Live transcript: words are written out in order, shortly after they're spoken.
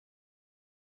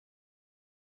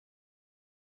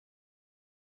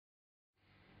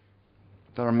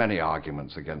There are many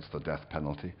arguments against the death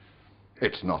penalty.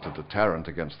 It's not a deterrent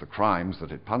against the crimes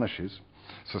that it punishes.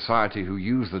 Society who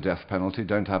use the death penalty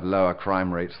don't have lower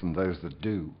crime rates than those that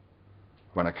do.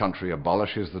 When a country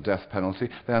abolishes the death penalty,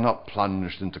 they are not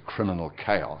plunged into criminal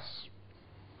chaos.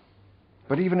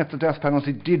 But even if the death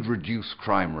penalty did reduce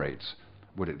crime rates,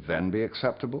 would it then be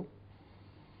acceptable?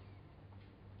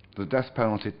 The death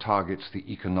penalty targets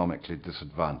the economically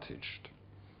disadvantaged,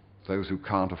 those who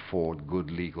can't afford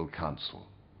good legal counsel,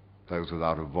 those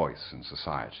without a voice in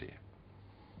society.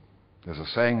 There's a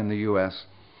saying in the US,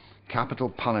 capital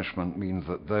punishment means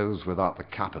that those without the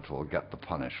capital get the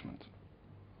punishment.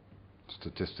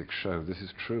 Statistics show this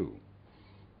is true.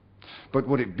 But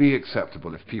would it be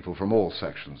acceptable if people from all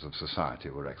sections of society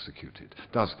were executed?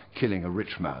 Does killing a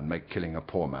rich man make killing a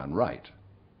poor man right?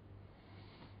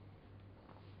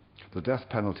 The death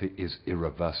penalty is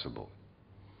irreversible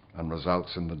and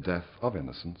results in the death of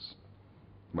innocents.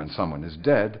 When someone is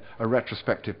dead, a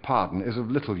retrospective pardon is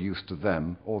of little use to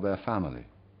them or their family.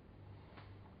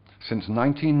 Since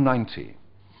 1990,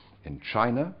 in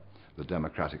China, the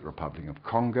Democratic Republic of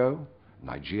Congo,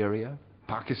 Nigeria,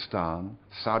 Pakistan,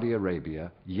 Saudi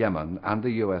Arabia, Yemen, and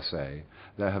the USA,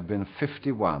 there have been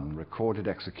 51 recorded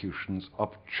executions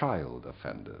of child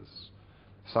offenders,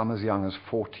 some as young as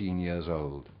 14 years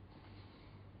old.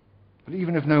 But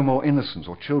even if no more innocents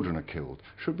or children are killed,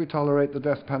 should we tolerate the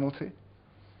death penalty?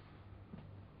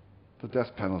 The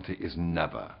death penalty is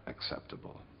never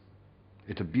acceptable.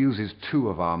 It abuses two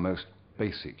of our most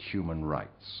basic human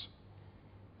rights.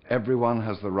 Everyone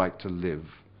has the right to live,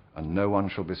 and no one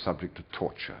shall be subject to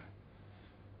torture.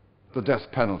 The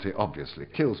death penalty obviously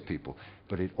kills people,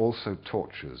 but it also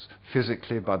tortures,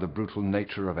 physically by the brutal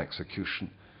nature of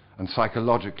execution, and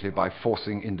psychologically by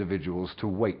forcing individuals to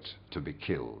wait to be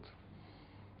killed.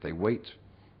 They wait,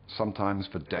 sometimes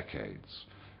for decades,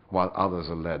 while others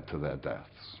are led to their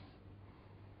deaths.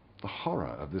 The horror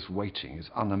of this waiting is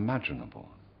unimaginable.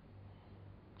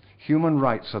 Human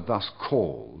rights are thus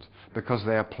called because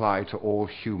they apply to all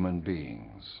human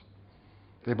beings.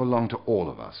 They belong to all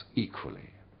of us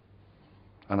equally.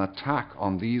 An attack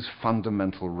on these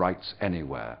fundamental rights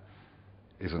anywhere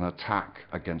is an attack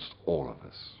against all of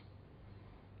us.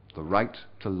 The right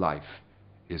to life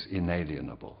is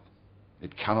inalienable.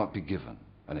 It cannot be given,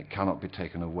 and it cannot be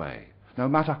taken away. No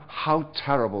matter how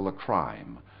terrible the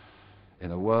crime,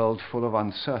 in a world full of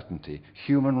uncertainty,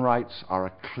 human rights are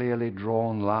a clearly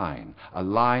drawn line, a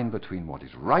line between what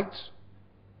is right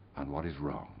and what is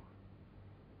wrong,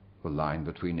 the line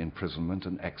between imprisonment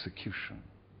and execution.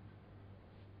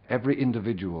 Every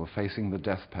individual facing the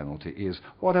death penalty is,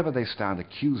 whatever they stand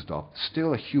accused of,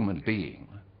 still a human being.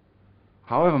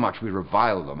 However much we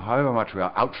revile them, however much we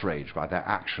are outraged by their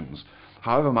actions,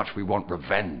 however much we want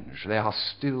revenge, they are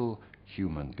still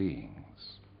human beings.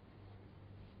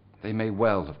 They may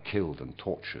well have killed and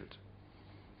tortured.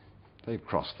 They've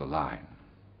crossed the line.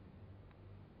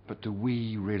 But do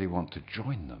we really want to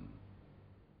join them?